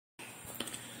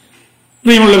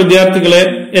പ്രിയമുള്ള വിദ്യാർത്ഥികളെ,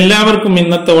 എല്ലാവർക്കും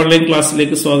ഇന്നത്തെ ഓൺലൈൻ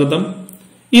ക്ലാസ്സിലേക്ക് സ്വാഗതം.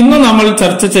 ഇന്ന് നമ്മൾ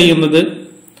ചർച്ച ചെയ്യുന്നത്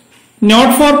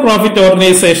നോട്ട് ഫോർ പ്രോഫിറ്റ്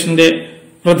ഓർഗനൈസേഷന്റെ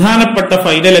പ്രധാനപ്പെട്ട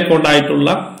ഫൈനൽ അക്കൗണ്ട്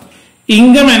ആയിട്ടുള്ള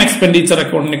ഇൻകം ആൻഡ് എക്സ്പെൻഡിച്ചർ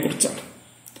അക്കൗണ്ടിനെ കുറിച്ചാണ്.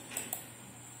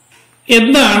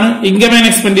 എന്താണ് ഇൻകം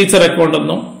ആൻഡ് എക്സ്പെൻഡിച്ചർ അക്കൗണ്ട്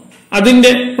എന്നും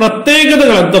അതിന്റെ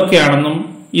പ്രത്യേകതകൾ എന്തൊക്കെയാണെന്നും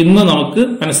ഇന്ന് നമുക്ക്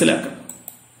മനസ്സിലാക്കാം.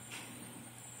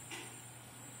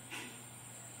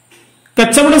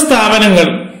 കച്ചവട സ്ഥാപനങ്ങൾ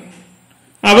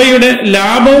അവയുടെ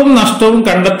ലാഭവും നഷ്ടവും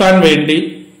കണ്ടെത്താൻ വേണ്ടി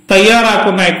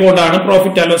തയ്യാറാക്കുന്ന അക്കൗണ്ടാണ്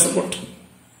പ്രോഫിറ്റ് ആൻഡ് ലോസ് അക്കൗണ്ട്.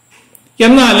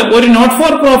 എന്നാൽ ഒരു നോട്ട്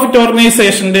ഫോർ പ്രോഫിറ്റ്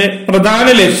ഓർഗനൈസേഷന്റെ പ്രധാന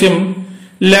ലക്ഷ്യം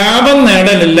ലാഭം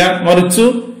നേടലല്ല, മറിച്ചു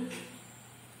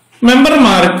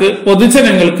മെമ്പർമാർക്ക്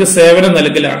പൊതുജനങ്ങൾക്ക് സേവനം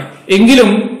നൽകലാണ്. എങ്കിലും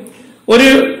ഒരു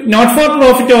നോട്ട് ഫോർ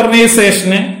പ്രോഫിറ്റ്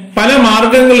ഓർഗനൈസേഷന് പല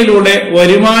മാർഗങ്ങളിലൂടെ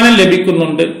വരുമാനം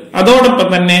ലഭിക്കുന്നുണ്ട്. അതോടൊപ്പം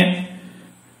തന്നെ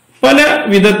പല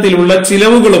വിധത്തിലുള്ള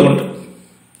ചിലവുകളുമുണ്ട്.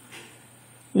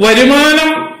 വരുമാനം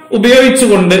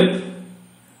ഉപയോഗിച്ചുകൊണ്ട്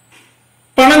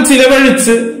പണം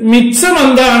ചിലവഴിച്ച് മിച്ചം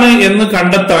എന്താണ് എന്ന്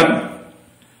കണ്ടെത്താൻ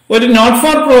ഒരു നോട്ട്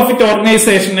ഫോർ പ്രോഫിറ്റ്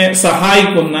ഓർഗനൈസേഷനെ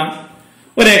സഹായിക്കുന്ന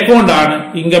ഒരു അക്കൗണ്ടാണ്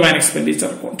ഇൻകം ആൻഡ് എക്സ്പെൻഡിച്ചർ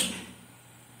അക്കൗണ്ട്.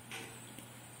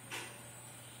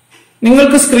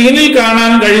 നിങ്ങൾക്ക് സ്ക്രീനിൽ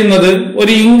കാണാൻ കഴിയുന്നത്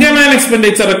ഒരു ഇൻകം ആൻഡ്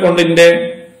എക്സ്പെൻഡിച്ചർ അക്കൗണ്ടിന്റെ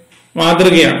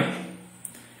മാതൃകയാണ്.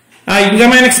 ആ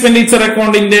ഇൻകം ആൻഡ് എക്സ്പെൻഡിച്ചർ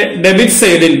അക്കൗണ്ടിന്റെ ഡെബിറ്റ്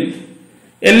സൈഡിൽ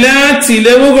എല്ലാ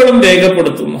ചിലവുകളും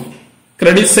രേഖപ്പെടുത്തുന്നു,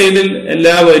 ക്രെഡിറ്റ് സൈഡിൽ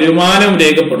എല്ലാ വരുമാനവും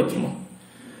രേഖപ്പെടുത്തുന്നു.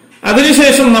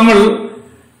 അതിനുശേഷം നമ്മൾ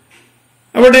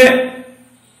അവിടെ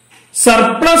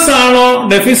സർപ്ലസ് ആണോ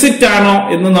ഡെഫിസിറ്റ് ആണോ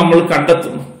എന്ന് നമ്മൾ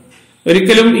കണ്ടെത്തുന്നു.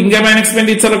 ഒരിക്കലും ഇൻകം ആൻഡ്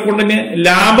എക്സ്പെൻഡിച്ചർ അക്കൗണ്ടിന്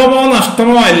ലാഭമോ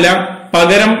നഷ്ടമോ അല്ല,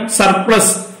 പകരം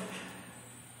സർപ്ലസ്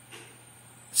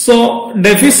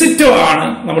ഡെഫിസിറ്റോ ആണ്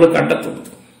നമ്മൾ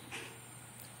കണ്ടെത്തുന്നത്.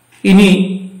 ഇനി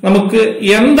നമുക്ക്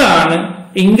എന്താണ്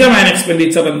ഇൻകം ആൻഡ്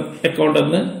എക്സ്പെൻഡിച്ചർ അക്കൗണ്ട്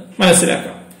എന്ന്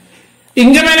മനസ്സിലാക്കാം.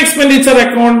 Income and expenditure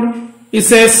account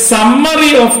is A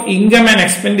summary of income and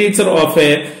expenditure of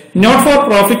A not for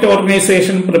profit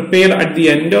organisation prepared at the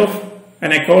end of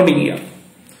an accounting year.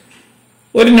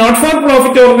 ഒരു നോട്ട് ഫോർ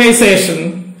പ്രോഫിറ്റ് ഓർഗനൈസേഷൻ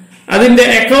അതിന്റെ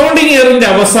accounting ഇയറിന്റെ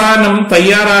അവസാനം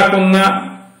തയ്യാറാക്കുന്ന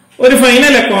ഒരു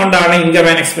final അക്കൗണ്ടാണ് income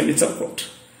and expenditure account.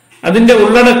 അതിന്റെ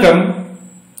ഉള്ളടക്കം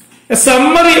A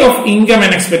summary of income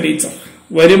and expenditure,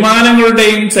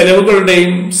 വരുമാനങ്ങളുടെയും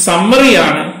ചെലവുകളുടെയും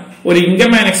സമ്മറിയാണ് ഒരു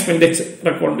income and expenditure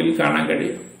അക്കൗണ്ടിൽ കാണാൻ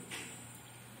കഴിയുക.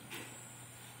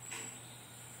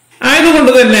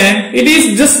 ആയതുകൊണ്ട് തന്നെ it is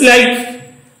just like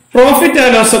profit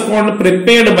and loss account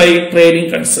prepared by trading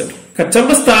concern.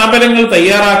 കച്ചവട സ്ഥാപനങ്ങൾ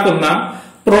തയ്യാറാക്കുന്ന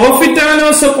പ്രോഫിറ്റ് ആൻഡ്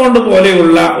ലോസ് അക്കൗണ്ട്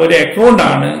പോലെയുള്ള ഒരു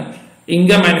അക്കൗണ്ടാണ്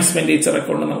ഇൻകം ആൻഡ് എക്സ്പെൻഡിച്ചർ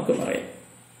അക്കൗണ്ട് നമുക്ക് പറയാം.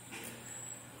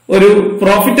 ഒരു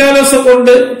പ്രോഫിറ്റ് ആൻഡ് ലോസ്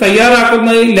അക്കൗണ്ട്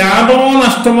തയ്യാറാക്കുന്നത് ലാഭമോ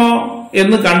നഷ്ടമോ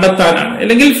എന്ന് കണ്ടെത്താനാണ്,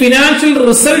 അല്ലെങ്കിൽ ഫിനാൻഷ്യൽ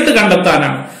റിസൾട്ട്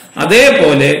കണ്ടെത്താനാണ്.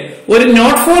 അതേപോലെ ഒരു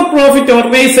നോട്ട് ഫോർ പ്രോഫിറ്റ്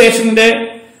ഓർഗനൈസേഷന്റെ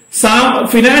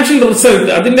ഫിനാൻഷ്യൽ റിസൾട്ട്,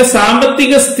 അതിന്റെ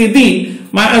സാമ്പത്തിക സ്ഥിതി,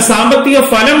 സാമ്പത്തിക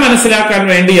ഫലം മനസ്സിലാക്കാൻ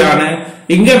വേണ്ടിയാണ്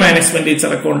ഇൻകം ആൻഡ് എക്സ്പെൻഡിച്ചർ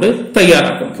അക്കൗണ്ട്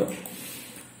തയ്യാറാക്കുന്നത്.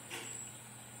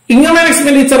 Income and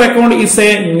expenditure account is A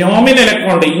nominal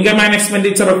account. Income and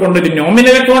expenditure account ഒരു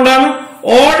നോമിനൽ അക്കൗണ്ട് ആണ്.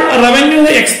 All revenue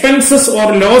expenses or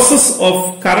losses of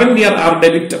current year R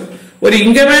debited. ഒരു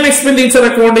ഇൻകം ആൻഡ് എക്സ്പെൻഡിച്ചർ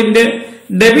അക്കൗണ്ടിന്റെ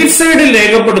debit സൈഡിൽ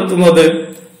രേഖപ്പെടുത്തുന്നത്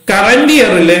current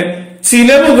ഇയറിലെ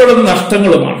ചിലവുകളും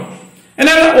നഷ്ടങ്ങളുമാണ്.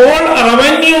 എന്നാൽ all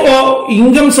revenue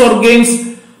incomes or gains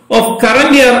of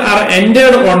current year R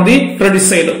entered on the credit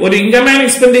side. ഒരു income and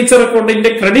expenditure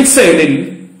അക്കൗണ്ടിന്റെ credit സൈഡിൽ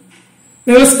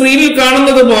നിങ്ങൾ സ്ക്രീനിൽ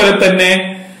കാണുന്നത് പോലെ തന്നെ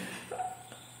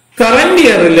കറന്റ്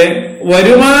ഇയറിലെ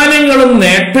വരുമാനങ്ങളും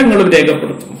നേട്ടങ്ങളും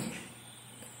രേഖപ്പെടുത്തുന്നു.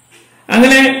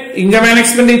 അങ്ങനെ ഇൻകം ആൻഡ്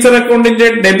എക്സ്പെൻഡിച്ചർ അക്കൗണ്ടിന്റെ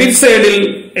ഡെബിറ്റ് സൈഡിൽ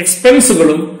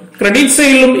എക്സ്പെൻസുകളും ക്രെഡിറ്റ്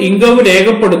സൈഡിലും ഇൻകവും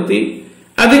രേഖപ്പെടുത്തി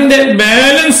അതിന്റെ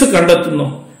ബാലൻസ് കണ്ടെത്തുന്നു.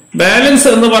 ബാലൻസ്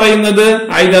എന്ന് പറയുന്നത്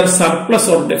ഐദർ സർപ്ലസ്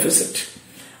ഓർ ഡെഫിസിറ്റ്.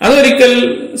 അതൊരിക്കൽ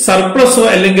സർപ്ലസോ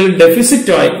അല്ലെങ്കിൽ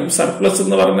ഡെഫിസിറ്റോ ആയിരിക്കും. സർപ്ലസ്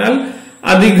എന്ന് പറഞ്ഞാൽ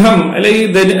അധികം, അല്ലെങ്കിൽ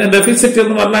ഡെഫിസിറ്റ്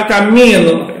എന്ന് പറഞ്ഞാൽ കമ്മി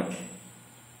എന്ന് പറയാം.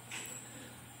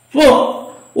 അപ്പോ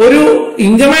ഒരു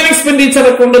ഇൻകം ആൻഡ് എക്സ്പെൻഡിച്ചർ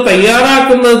അക്കൗണ്ട്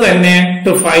തയ്യാറാക്കുന്നത് തന്നെ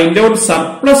to find out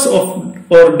surplus of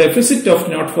or deficit of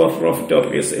not for profit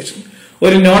organisation.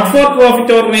 ഒരു നോട്ട് ഫോർ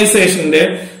പ്രോഫിറ്റ് ഓർഗനൈസേഷന്റെ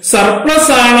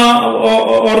സർപ്ലസ് ആണോ,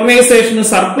 ഓർഗനൈസേഷന്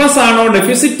സർപ്ലസ് ആണോ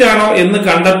ഡെഫിസിറ്റ് ആണോ എന്ന്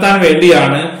കണ്ടെത്താൻ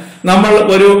വേണ്ടിയാണ് നമ്മൾ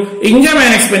ഒരു ഇൻകം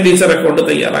ആൻഡ് എക്സ്പെൻഡിച്ചർ അക്കൗണ്ട്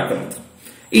തയ്യാറാക്കുന്നത്.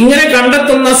 ഇങ്ങനെ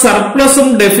കണ്ടെത്തുന്ന സർപ്ലസും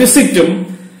ഡെഫിസിറ്റും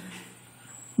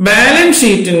ബാലൻസ്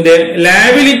ഷീറ്റിന്റെ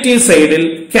ലയബിലിറ്റി സൈഡിൽ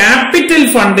ക്യാപിറ്റൽ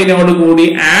ഫണ്ടിനോട് കൂടി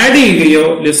ആഡ് ചെയ്യുകയോ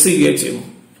ലെസ് ചെയ്യുകയോ ചെയ്യുന്നു.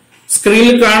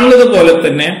 സ്ക്രീനിൽ കാണുന്നത് പോലെ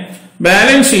തന്നെ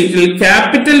ബാലൻസ് ഷീറ്റിൽ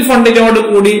ക്യാപിറ്റൽ ഫണ്ടിനോട്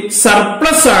കൂടി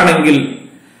സർപ്ലസ് ആണെങ്കിൽ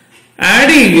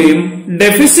ആഡ് ചെയ്യുകയും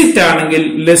ഡെഫിസിറ്റ് ആണെങ്കിൽ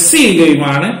ലെസ്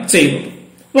ചെയ്യുകയുമാണ് ചെയ്യുന്നത്.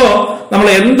 അപ്പോ നമ്മൾ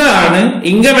എന്താണ്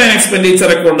ഇൻകം ആൻഡ് എക്സ്പെൻഡിച്ചർ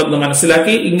അക്കൗണ്ട് എന്ന്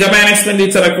മനസ്സിലാക്കി. Income and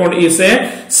expenditure account is A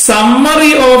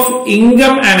summary of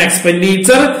income and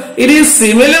expenditure. It is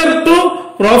similar to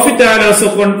profit and loss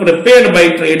account prepared by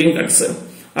trading concern.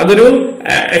 അതൊരു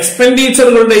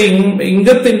എക്സ്പെൻഡിച്ചറുകളുടെയും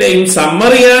ഇൻകത്തിന്റെയും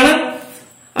സമ്മറിയാണ്.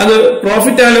 അത്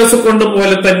പ്രോഫിറ്റ് ആൻഡ് ലോസ് അക്കൗണ്ട്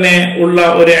പോലെ തന്നെ ഉള്ള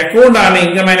ഒരു account ആണ്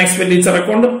income and expenditure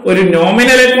account. ഒരു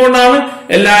nominal account ആണ്.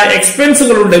 എല്ലാ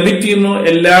എക്സ്പെൻസുകളും ഡെബിറ്റ് ചെയ്യുന്നു,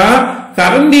 എല്ലാ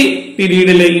കറന്റ്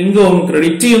പീരീഡിലെ ഇൻകവും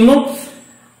ക്രെഡിറ്റ് ചെയ്യുന്നു.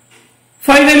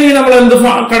 ഫൈനലി നമ്മൾ എന്ത്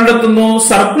കണ്ടെത്തുന്നു?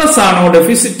 സർപ്ലസ് ആണോ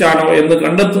ഡെഫിസിറ്റ് ആണോ എന്ന്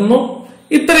കണ്ടെത്തുന്നു.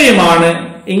 ഇത്രയുമാണ്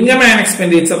ഇൻകം ആൻഡ്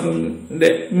എക്സ്പെൻഡിച്ചറിന്റെ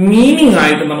മീനിങ്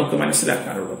ആയിട്ട് നമുക്ക്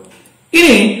മനസ്സിലാക്കാനുള്ളത്.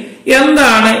 ഇനി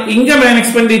എന്താണ് ഇൻകം ആൻഡ്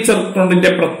എക്സ്പെൻഡിച്ചർ അക്കൗണ്ടിന്റെ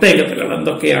പ്രത്യേകതകൾ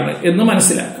എന്തൊക്കെയാണ് എന്ന്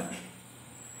മനസ്സിലാക്കാം.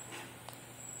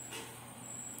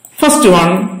 First one,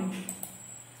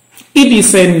 it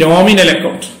is A nominal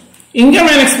account. Income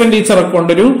and expenditure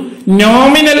account ഒരു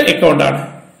നോമിനൽ അക്കൗണ്ട് ആണ്.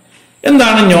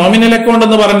 എന്താണ് നോമിനൽ അക്കൗണ്ട്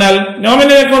എന്ന് പറഞ്ഞാൽ?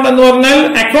 നോമിനൽ അക്കൗണ്ട് എന്ന് പറഞ്ഞാൽ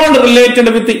account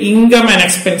related with income and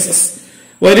expenses.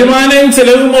 വരുമാനവും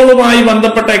ചെലവുകളുമായി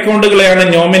ബന്ധപ്പെട്ട അക്കൗണ്ടുകളെയാണ്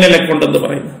നോമിനൽ അക്കൗണ്ട് എന്ന്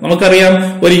പറയുന്നത്. നമുക്കറിയാം,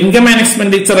 ഒരു ഇൻകം ആൻഡ്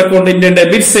എക്സ്പെൻഡിച്ചർ അക്കൗണ്ടിന്റെ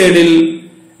ഡെബിറ്റ് സൈഡിൽ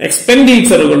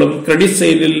എക്സ്പെൻഡിച്ചറുകളും ക്രെഡിറ്റ്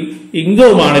സൈഡിൽ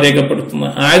ഇൻകവുമാണ്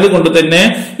രേഖപ്പെടുത്തുന്നത്. ആയതുകൊണ്ട് തന്നെ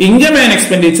ഇൻകം ആൻഡ്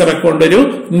എക്സ്പെൻഡിച്ചർ അക്കൗണ്ട് ഒരു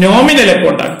നോമിനൽ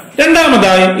അക്കൗണ്ട് ആണ്.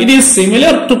 രണ്ടാമതായി, it is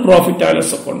similar to profit and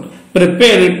loss account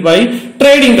prepared by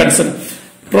trading concern.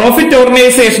 Profit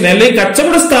organisation അല്ലെങ്കിൽ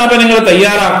കച്ചവട സ്ഥാപനങ്ങൾ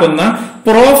തയ്യാറാക്കുന്ന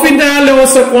പ്രോഫിറ്റ് ആൻഡ്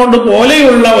ലോസ് അക്കൗണ്ട്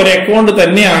പോലെയുള്ള ഒരു അക്കൗണ്ട്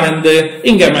തന്നെയാണ് എന്ത്?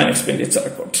 Income and expenditure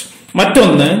account.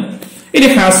 മറ്റൊന്ന്, it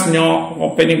has no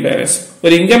opening balance.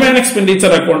 ഒരു income and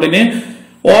expenditure അക്കൗണ്ടിന്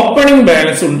opening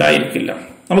balance ഉണ്ടായിരിക്കില്ല.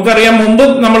 നമുക്കറിയാം, മുമ്പ്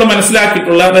നമ്മൾ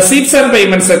മനസ്സിലാക്കിയിട്ടുള്ള receipts and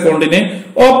payments അക്കൗണ്ടിന്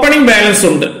opening balance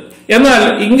ഉണ്ട്. എന്നാൽ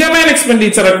income and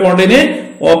expenditure അക്കൗണ്ടിന്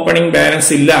opening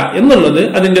balance ഇല്ല എന്നുള്ളത്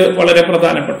അതിന്റെ വളരെ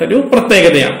പ്രധാനപ്പെട്ട ഒരു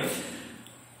പ്രത്യേകതയാണ്.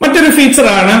 മറ്റൊരു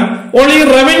ഫീച്ചറാണ്, only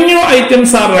revenue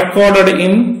items are recorded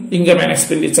in income and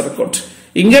expenditure account.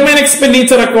 Income and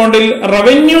expenditure അക്കൗണ്ടിൽ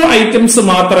റവന്യൂ ഐറ്റംസ്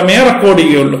മാത്രമേ റെക്കോർഡ്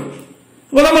ചെയ്യുള്ളൂ.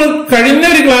 അപ്പൊ നമ്മൾ കഴിഞ്ഞ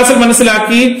ഒരു ക്ലാസ്സിൽ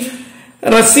മനസ്സിലാക്കി,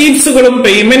 റെസീപ്റ്റ്സുകളും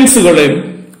പേയ്മെന്റ്സുകളും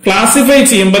ക്ലാസിഫൈ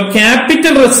ചെയ്യുമ്പോൾ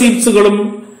ക്യാപിറ്റൽ റെസീപ്റ്റ്സുകളും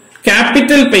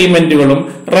ക്യാപിറ്റൽ പേയ്മെന്റുകളും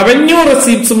റവന്യൂ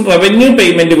റെസീപ്റ്റ്സും റവന്യൂ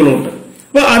പേയ്മെന്റുകളും ഉണ്ട്.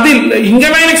 അപ്പൊ അതിൽ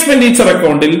ഇൻകം ആൻഡ് എക്സ്പെൻഡിച്ചർ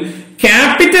അക്കൗണ്ടിൽ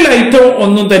ക്യാപിറ്റൽ ഐറ്റം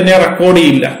ഒന്നും തന്നെ റെക്കോർഡ്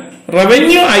ചെയ്യില്ല.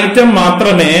 റവന്യൂ ഐറ്റം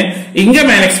മാത്രമേ income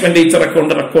and expenditure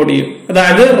account record ചെയ്യൂ.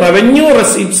 അതായത് റവന്യൂ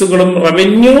റെസീപ്റ്റ്സുകളും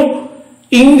റവന്യൂ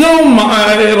ഇൻകവും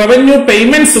റവന്യൂ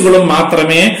പേയ്മെന്റ്സുകളും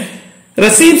മാത്രമേ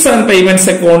റെസീപ്റ്റ്സ് ആൻഡ് പേയ്മെന്റ്സ്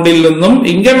അക്കൗണ്ടിൽ നിന്നും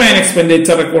ഇൻകം ആൻഡ്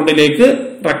എക്സ്പെൻഡിച്ചർ അക്കൗണ്ടിലേക്ക്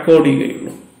റെക്കോർഡ് ചെയ്യുകയുള്ളൂ.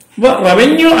 അപ്പൊ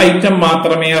റവന്യൂ ഐറ്റം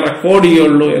മാത്രമേ റെക്കോർഡ്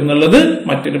ചെയ്യുള്ളൂ എന്നുള്ളത്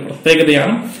മറ്റൊരു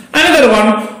പ്രത്യേകതയാണ്. Another one,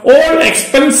 all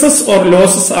expenses or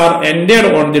losses R entered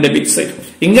on the debit side.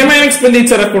 Income and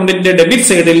expenditure അക്കൗണ്ടിന്റെ ഡെബിറ്റ്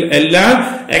സൈഡിൽ എല്ലാ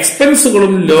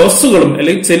എക്സ്പെൻസുകളും ലോസുകളും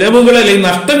അല്ലെങ്കിൽ ചെലവുകൾ അല്ലെങ്കിൽ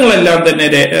നഷ്ടങ്ങളെല്ലാം തന്നെ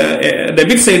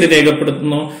ഡെബിറ്റ് സൈഡ്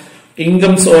രേഖപ്പെടുത്തുന്നു.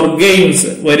 ഇൻകംസ് ഓർ ഗെയിൻസ്,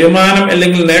 വരുമാനം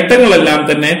അല്ലെങ്കിൽ നേട്ടങ്ങളെല്ലാം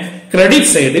തന്നെ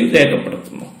ക്രെഡിറ്റ് സൈഡിൽ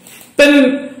രേഖപ്പെടുത്തുന്നു. Then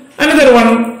another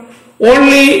one,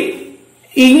 only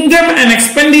income and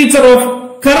expenditure of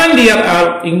current year are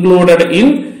included in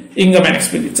income and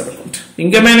expenditure account.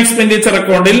 Income and expenditure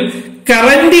account-il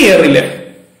current year-ile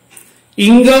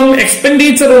income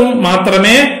എക്സ്പെൻഡിച്ചറും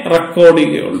മാത്രമേ റെക്കോർഡ്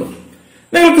ചെയ്യുകയുള്ളൂ.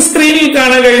 നിങ്ങൾക്ക് സ്ക്രീനിൽ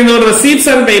കാണാൻ കഴിയുന്ന റെസീപ്റ്റ്സ്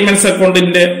ആൻഡ് പേയ്മെന്റ്സ്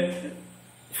അക്കൗണ്ടിന്റെ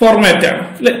ഫോർമാറ്റ് ആണ്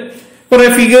അല്ലെ. കുറെ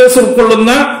ഫിഗേഴ്സ്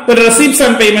ഉൾക്കൊള്ളുന്ന ഒരു റെസീപ്റ്റ്സ്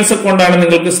ആൻഡ് പേയ്മെന്റ്സ് അക്കൗണ്ട് ആണ്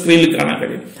നിങ്ങൾക്ക് സ്ക്രീനിൽ കാണാൻ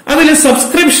കഴിയും. അതിൽ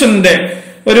സബ്സ്ക്രിപ്ഷന്റെ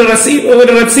ഒരു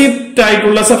റെസീപ്റ്റ്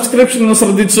ആയിട്ടുള്ള സബ്സ്ക്രിപ്ഷൻ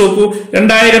ശ്രദ്ധിച്ചു നോക്കൂ.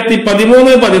 2013,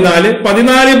 14, 14,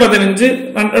 15,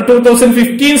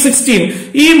 2015, 16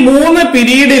 ഈ 3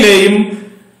 പീരീഡിലെയും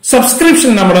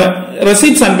സബ്സ്ക്രിപ്ഷൻ നമ്മുടെ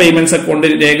റെസീപ്റ്റ്സ് ആൻഡ് പേയ്മെന്റ്സ്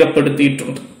അക്കൗണ്ടിൽ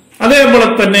രേഖപ്പെടുത്തിയിട്ടുണ്ട്. അതേപോലെ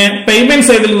തന്നെ പേയ്മെന്റ്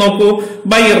സൈഡിൽ നോക്കൂ,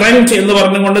 ബൈ റെന്റ് എന്ന്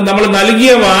പറഞ്ഞുകൊണ്ട് നമ്മൾ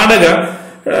നൽകിയ വാടക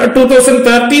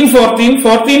 2013, 14,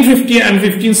 14, 15 ആൻഡ്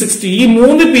 15, 16 ഈ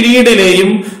 3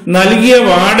 പീരീഡിലെയും നൽകിയ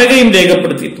വാടകയും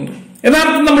രേഖപ്പെടുത്തിയിട്ടുണ്ട്.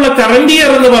 യഥാർത്ഥം നമ്മൾ കറന്റ്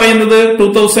ഇയർ എന്ന് പറയുന്നത്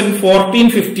 2014,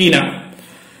 15 ആണ്.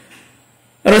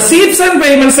 റെസീപ്റ്റ്സ് ആൻഡ്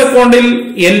പേയ്മെന്റ്സ് അക്കൗണ്ടിൽ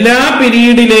എല്ലാ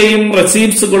പീരീഡിലെയും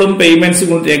റെസീപ്റ്റ്സുകളും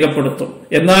പേയ്മെന്റ്സുകളും രേഖപ്പെടുത്തും.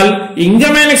 എന്നാൽ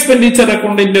ഇൻകം ആൻഡ് എക്സ്പെൻഡിച്ചർ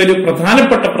അക്കൗണ്ടിന്റെ ഒരു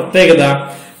പ്രധാനപ്പെട്ട പ്രത്യേകത,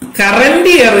 കറന്റ്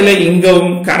ഇയറിലെ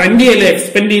ഇൻകവും കറന്റ് ഇയറിലെ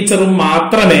എക്സ്പെൻഡിച്ചറും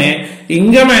മാത്രമേ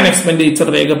ഇൻകം ആൻഡ് എക്സ്പെൻഡിച്ചർ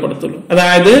രേഖപ്പെടുത്തുള്ളൂ.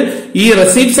 അതായത് ഈ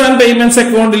റെസീപ്റ്റ്സ് ആൻഡ് പേയ്മെന്റ്സ്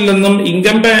അക്കൗണ്ടിൽ നിന്നും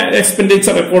ഇൻകം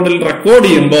എക്സ്പെൻഡിച്ചർ അക്കൗണ്ടിൽ റെക്കോർഡ്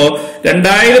ചെയ്യുമ്പോൾ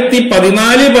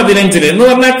 2014, 15 എന്ന്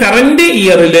പറഞ്ഞാൽ കറന്റ്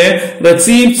ഇയറിലെ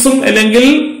റെസീപ്റ്റ്സും അല്ലെങ്കിൽ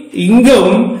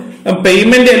ഇൻകവും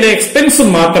പേയ്മെന്റ് അല്ലെങ്കിൽ എക്സ്പെൻസും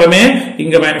മാത്രമേ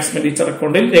ഇൻകം ആൻഡ് എക്സ്പെൻഡിച്ചർ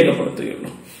അക്കൗണ്ടിൽ രേഖപ്പെടുത്തുകയുള്ളൂ.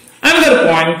 Another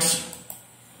point,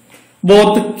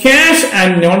 both cash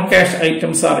and non-cash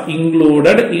items are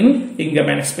included in income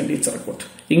and expenditure account.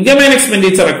 Income and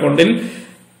expenditure account-il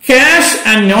cash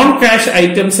and non cash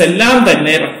items എല്ലാം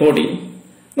തന്നെ റെക്കോർഡ് ചെയ്യും.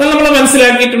 എന്നാൽ നമ്മൾ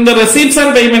മനസ്സിലാക്കിയിട്ടുണ്ട് റെസീപ്റ്റ്സ്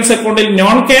ആൻഡ് പേയ്മെന്റ്സ് അക്കൗണ്ടിൽ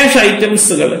നോൺ ക്യാഷ്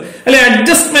ഐറ്റംസുകൾ അല്ലെ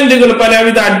അഡ്ജസ്റ്റ്മെന്റുകൾ,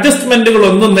 പലവിധ അഡ്ജസ്റ്റ്മെന്റുകൾ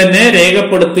ഒന്നും തന്നെ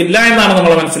രേഖപ്പെടുത്തില്ല എന്നാണ്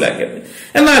നമ്മൾ മനസ്സിലാക്കിയത്.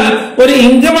 എന്നാൽ ഒരു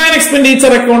ഇൻകം ആൻഡ്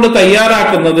എക്സ്പെൻഡിച്ചർ അക്കൗണ്ട്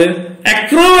തയ്യാറാക്കുന്നത്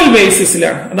അക്രൂവൽ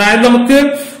ബേസിസിലാണ്. അതായത് നമുക്ക്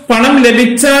പണം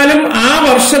ലഭിച്ചാലും ആ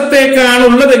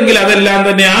വർഷത്തേക്കാണുള്ളതെങ്കിൽ അതെല്ലാം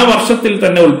തന്നെ ആ വർഷത്തിൽ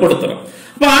തന്നെ ഉൾപ്പെടുത്തണം.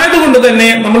 അപ്പൊ ആയതുകൊണ്ട് തന്നെ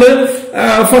നമ്മൾ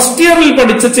ഫസ്റ്റ് ഇയറിൽ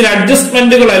പഠിച്ച ചില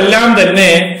അഡ്ജസ്റ്റ്മെന്റുകളെല്ലാം തന്നെ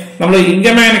നമ്മൾ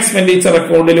ഇൻകം ആൻഡ് എക്സ്പെൻഡിച്ചർ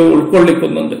അക്കൗണ്ടിൽ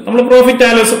ഉൾക്കൊള്ളിക്കുന്നുണ്ട്. നമ്മൾ പ്രോഫിറ്റ്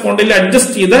ആൻഡ് ലോസ് അക്കൗണ്ടിൽ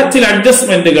അഡ്ജസ്റ്റ് ചെയ്ത ചില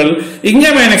അഡ്ജസ്റ്റ്മെന്റുകൾ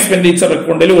ഇൻകം ആൻഡ് എക്സ്പെൻഡിച്ചർ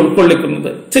അക്കൗണ്ടിൽ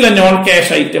ഉൾക്കൊള്ളിക്കുന്നുണ്ട്. ചില നോൺ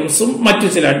ക്യാഷ് ഐറ്റംസും മറ്റു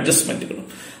ചില അഡ്ജസ്റ്റ്മെന്റുകളും.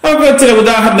 അതൊക്കെ ചില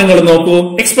ഉദാഹരണങ്ങൾ നോക്കൂ.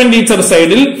 എക്സ്പെൻഡിച്ചർ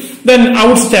സൈഡിൽ ദെൻ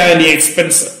ഔട്ട്സ്റ്റാൻഡിംഗ്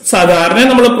എക്സ്പെൻസ്. സാധാരണ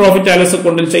നമ്മൾ പ്രോഫിറ്റ് ആൻഡ് ലോസ്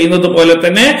അക്കൗണ്ടിൽ ചെയ്യുന്നത് പോലെ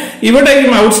തന്നെ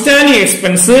ഇവിടെയും ഔട്ട്സ്റ്റാൻഡിംഗ്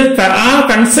എക്സ്പെൻസ് ആ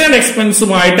കൺസേൺ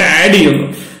എക്സ്പെൻസുമായിട്ട് ആഡ് ചെയ്യുന്നു.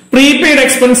 പ്രീപെയ്ഡ്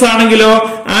എക്സ്പെൻസ് ആണെങ്കിലോ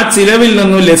ആ ചിലവിൽ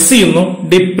നിന്നും ലെസ് ചെയ്യുന്നു.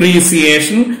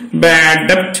 Depreciation, bad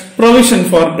ഡെപ്റ്റ്, provision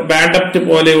for bad ഡെപ്റ്റ്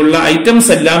പോലെയുള്ള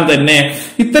ഐറ്റംസ് എല്ലാം തന്നെ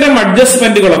ഇത്തരം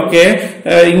അഡ്ജസ്റ്റ്മെന്റുകളൊക്കെ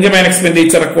ഇൻകം ആൻഡ്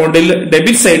എക്സ്പെൻഡിച്ചർ അക്കൗണ്ടിൽ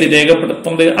ഡെബിറ്റ് സൈഡ്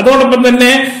രേഖപ്പെടുത്തുന്നുണ്ട്. അതോടൊപ്പം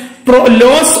തന്നെ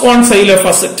loss on sale of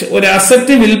asset, ഒരു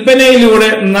അസറ്റ് വിൽപ്പനയിലൂടെ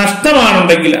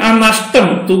നഷ്ടമാണുണ്ടെങ്കിൽ ആ നഷ്ടം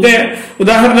തുക,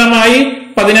 ഉദാഹരണമായി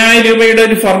 10,000 രൂപയുടെ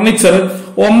ഒരു ഫർണിച്ചർ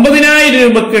 9,000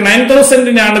 രൂപക്ക്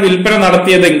 9,000-നാണ് വിൽപ്പന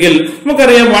നടത്തിയതെങ്കിൽ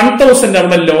നമുക്കറിയാം 1,000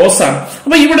 അവിടെ ലോസ് ആണ്.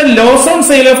 അപ്പൊ ഇവിടെ loss on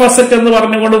sale of asset എന്ന്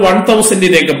പറഞ്ഞുകൊണ്ട്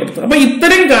 1,000 രേഖപ്പെടുത്തും. അപ്പൊ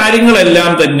ഇത്തരം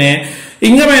കാര്യങ്ങളെല്ലാം തന്നെ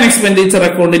ഇൻകം ആൻഡ് എക്സ്പെൻഡിച്ചർ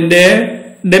അക്കൗണ്ടിന്റെ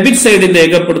ഡെബിറ്റ് സൈഡിൽ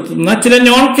രേഖപ്പെടുത്തുന്ന ചില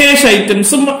നോൺ ക്യാഷ്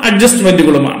ഐറ്റംസും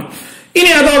അഡ്ജസ്റ്റ്മെന്റുകളുമാണ്.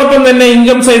 ഇനി അതോടൊപ്പം തന്നെ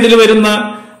ഇൻകം സൈഡിൽ വരുന്ന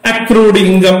accrued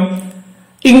income,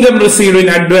 income received in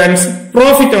advance,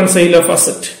 profit on sale of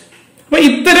asset. അപ്പൊ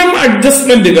ഇത്തരം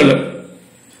അഡ്ജസ്റ്റ്മെന്റുകൾ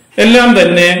എല്ലാം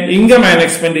തന്നെ ഇൻകം ആൻഡ്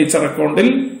എക്സ്പെൻഡിച്ചർ അക്കൗണ്ടിൽ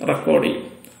റെക്കോർഡ് ചെയ്യും.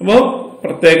 അപ്പോ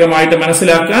പ്രത്യേകമായിട്ട്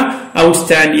മനസ്സിലാക്കുക,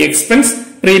 outstanding expense,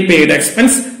 prepaid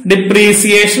expense,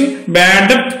 depreciation, bad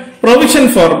ഡെപ്റ്റ്, provision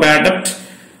for bad ഡെപ്റ്റ്,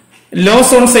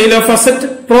 loss on sale of asset,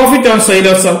 profit on sale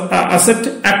of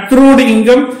asset, accrued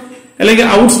income അല്ലെങ്കിൽ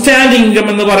ഔട്ട്സ്റ്റാൻഡിംഗ് ഇൻകം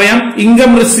എന്ന് പറയാം,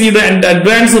 ഇൻകം റിസീവ്ഡ് ആൻഡ്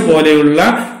അഡ്വാൻസ് പോലെയുള്ള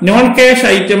non cash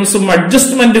ഐറ്റംസും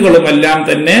അഡ്ജസ്റ്റ്മെന്റുകളും എല്ലാം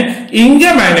തന്നെ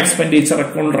income and expenditure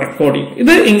account record ചെയ്യും.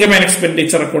 ഇത് income and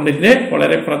expenditure അക്കൗണ്ടിന്റെ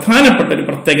വളരെ പ്രധാനപ്പെട്ട ഒരു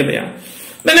പ്രത്യേകതയാണ്.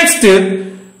 Next,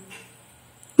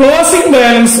 closing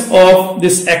balance of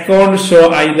this account show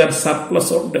either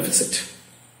surplus or deficit.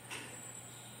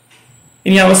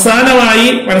 ഇനി അവസാനമായി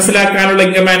മനസ്സിലാക്കാനുള്ള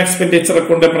ഇൻകം ആൻഡ് എക്സ്പെൻഡിച്ചർ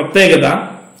അക്കൗണ്ടിന്റെ പ്രത്യേകത,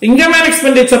 ഇൻകം ആൻഡ്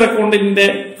എക്സ്പെൻഡിച്ചർ അക്കൗണ്ടിന്റെ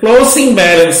ക്ലോസിംഗ്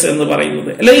ബാലൻസ് എന്ന് പറയുന്നത്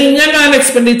അല്ലെങ്കിൽ ഇൻകം ആൻഡ്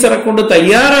എക്സ്പെൻഡിച്ചർ അക്കൗണ്ട്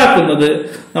തയ്യാറാക്കുന്നത്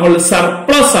നമ്മൾ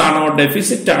സർപ്ലസ് ആണോ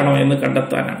ഡെഫിസിറ്റ് ആണോ എന്ന്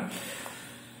കണ്ടെത്താനാണ്.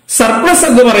 സർപ്ലസ്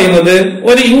എന്ന് പറയുന്നത്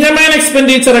ഒരു ഇൻകം ആൻഡ്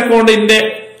എക്സ്പെൻഡിച്ചർ അക്കൗണ്ടിന്റെ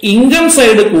ഇൻകം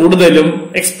സൈഡ് കൂടുതലും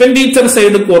എക്സ്പെൻഡിച്ചർ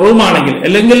സൈഡ് കുറവുമാണെങ്കിൽ,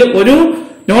 അല്ലെങ്കിൽ ഒരു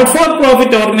നോട്ട് ഫോർ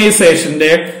പ്രോഫിറ്റ്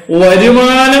ഓർഗനൈസേഷന്റെ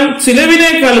വരുമാനം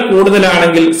ചിലവിനേക്കാൾ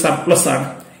കൂടുതലാണെങ്കിൽ സർപ്ലസ് ആണ്.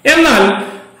 എന്നാൽ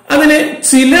അതിന്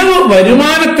ചിലവ്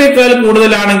വരുമാനത്തെക്കാൾ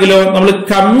കൂടുതലാണെങ്കിലോ നമ്മൾ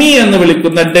കമ്മി എന്ന്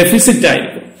വിളിക്കുന്ന ഡെഫിസിറ്റ്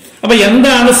ആയിരിക്കും. അപ്പൊ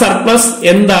എന്താണ് സർപ്ലസ്,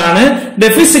 എന്താണ്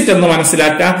ഡെഫിസിറ്റ് എന്ന്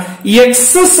മനസ്സിലാക്കുക.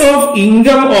 Excess of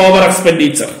income over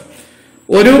expenditure.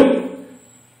 ഒരു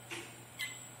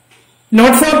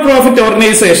നോട്ട് ഫോർ പ്രോഫിറ്റ്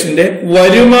ഓർഗനൈസേഷന്റെ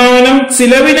വരുമാനം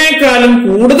ചിലവിനേക്കാളും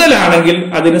കൂടുതലാണെങ്കിൽ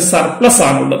അതിന് സർപ്ലസ്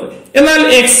ആണുള്ളത്. എന്നാൽ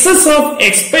excess of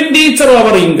expenditure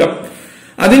over income,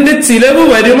 അതിന്റെ ചിലവ്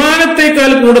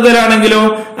വരുമാനത്തെക്കാൾ കൂടുതലാണെങ്കിലോ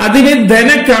അതിന്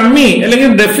ധനകമ്മി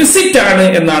അല്ലെങ്കിൽ ഡെഫിസിറ്റ് ആണ്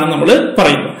എന്നാണ് നമ്മൾ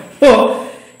പറയുന്നത്. അപ്പോ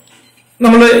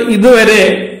നമ്മൾ ഇതുവരെ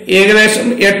ഏകദേശം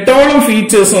 8ഓളം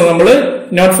ഫീച്ചേഴ്സ് നമ്മൾ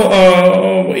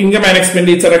ഇൻകം ആൻഡ്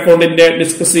എക്സ്പെൻഡിച്ചർ അക്കൗണ്ടിന്റെ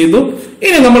ഡിസ്കസ് ചെയ്തു.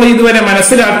 ഇനി നമ്മൾ ഇതുവരെ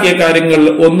മനസ്സിലാക്കിയ കാര്യങ്ങൾ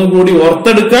ഒന്നുകൂടി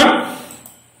ഓർത്തെടുക്കാം.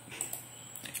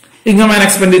 ഇൻകം ആൻഡ്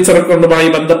എക്സ്പെൻഡിച്ചർ അക്കൗണ്ടുമായി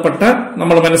ബന്ധപ്പെട്ട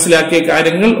നമ്മൾ മനസ്സിലാക്കിയ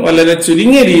കാര്യങ്ങൾ വളരെ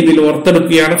ചുരുങ്ങിയ രീതിയിൽ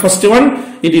ഓർത്തെടുക്കുകയാണ്. First one,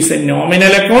 it is A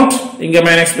nominal account. Income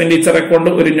and expenditure account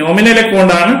ഒരു നോമിനൽ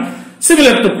അക്കൗണ്ട് ആണ്,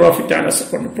 similar to profit and loss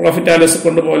account. Profit and loss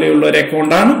account പോലെയുള്ള ഒരു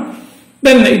അക്കൗണ്ട് ആണ്.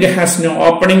 Then it has no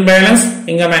opening balance.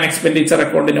 Income and expenditure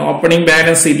account in opening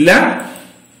balance illa.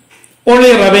 Only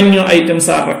revenue items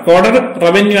are recorded.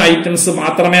 Revenue items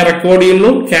മാത്രമേ record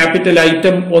ചെയ്യുള്ളൂ. Capital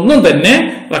item ഒന്നും തന്നെ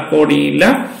record ചെയ്യില്ല.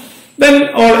 Then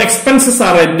all expenses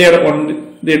are entered on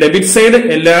the debit side.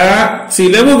 എല്ലാ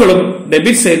ചിലവുകളും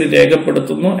debit സൈഡിൽ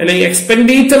രേഖപ്പെടുത്തുന്നു, അല്ലെങ്കിൽ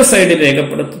എക്സ്പെൻഡിച്ചർ സൈഡിൽ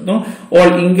രേഖപ്പെടുത്തുന്നു. All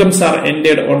incomes are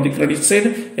entered on the credit side.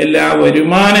 എല്ലാ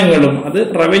വരുമാനങ്ങളും, അത്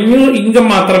റവന്യൂ ഇൻകം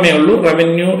മാത്രമേ ഉള്ളൂ,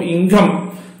 റവന്യൂ ഇൻകം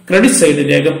ക്രെഡിറ്റ് സൈഡിൽ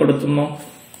രേഖപ്പെടുത്തുന്നു.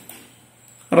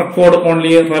 Record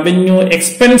only revenue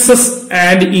expenses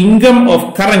and income of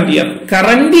current year.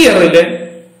 Current ഇയറിലെ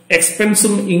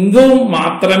എക്സ്പെൻസും ഇൻകവും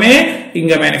മാത്രമേ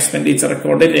ഇൻകം ആൻഡ് എക്സ്പെൻഡിച്ചർ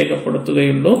അക്കൗണ്ടിൽ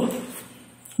രേഖപ്പെടുത്തുകയുള്ളൂ.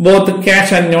 Both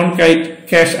cash and non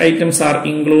cash items are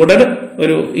included.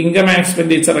 ഒരു income and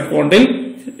expenditure അക്കൗണ്ടിൽ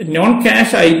നോൺ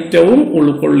ക്യാഷ് ഐറ്റവും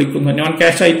ഉൾക്കൊള്ളിക്കുന്നു. Non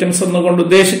cash items എന്നുകൊണ്ട്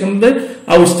ഉദ്ദേശിക്കുന്നത്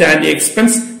outstanding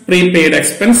expense, prepaid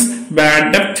expense, bad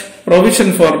ഡെപ്റ്റ്, provision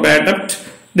for bad ഡെപ്റ്റ്,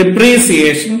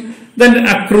 depreciation, then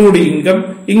accrued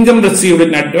income received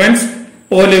in advance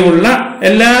പോലെയുള്ള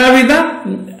എല്ലാവിധ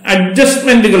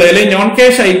അഡ്ജസ്റ്റ്മെന്റുകൾ അല്ലെങ്കിൽ non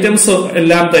cash items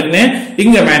എല്ലാം തന്നെ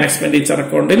ഇൻകം ആൻഡ് എക്സ്പെൻഡിച്ചർ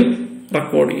അക്കൗണ്ടിൽ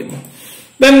റെക്കോർഡ് ചെയ്യുന്നു.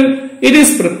 Then it is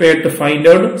prepared to find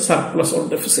out surplus or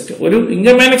deficit. ഒരു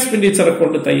income and expenditure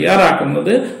account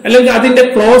തയ്യാറാക്കുന്നത് അല്ലെങ്കിൽ അതിന്റെ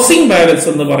ക്ലോസിംഗ് ബാലൻസ്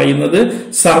എന്ന് പറയുന്നത്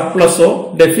സർപ്ലസോ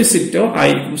ഡെഫിസിറ്റോ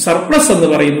ആയിരിക്കും. സർപ്ലസ് എന്ന്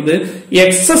പറയുന്നത്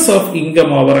excess of income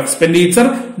over expenditure,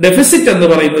 deficit എന്ന്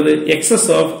പറയുന്നത് excess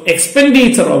of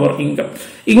expenditure over income.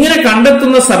 ഇങ്ങനെ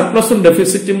കണ്ടെത്തുന്ന സർപ്ലസും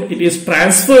ഡെഫിസിറ്റും it is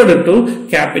transferred to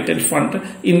capital fund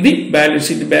in the balance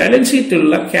sheet. Balance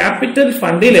ഷീറ്റിലുള്ള capital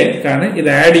ഫണ്ടിലേക്കാണ് ഇത്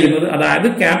ആഡ് ചെയ്യുന്നത്. അതായത്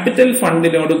ക്യാപിറ്റൽ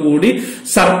ഫണ്ടിനോട് കൂടി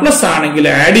സർപ്ലസ് ആണെങ്കിൽ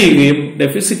ആഡ് ചെയ്യുകയും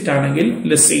ഡെഫിസിറ്റ് ആണെങ്കിൽ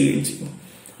ലെസ് ചെയ്യുകയും ചെയ്യും.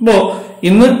 അപ്പോ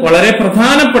ഇന്ന് വളരെ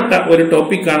പ്രധാനപ്പെട്ട ഒരു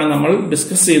ടോപ്പിക്കാണ് നമ്മൾ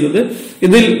ഡിസ്കസ് ചെയ്തത്.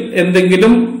 ഇതിൽ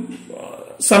എന്തെങ്കിലും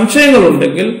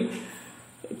സംശയങ്ങളുണ്ടെങ്കിൽ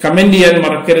കമന്റ് ചെയ്യാൻ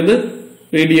മറക്കരുത്.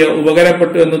 വീഡിയോ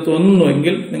ഉപകാരപ്പെട്ടു എന്ന്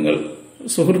തോന്നുന്നുവെങ്കിൽ നിങ്ങൾ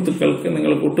സുഹൃത്തുക്കൾക്ക്,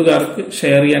 നിങ്ങൾ കൂട്ടുകാർക്ക്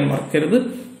ഷെയർ ചെയ്യാൻ മറക്കരുത്.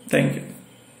 Thank you.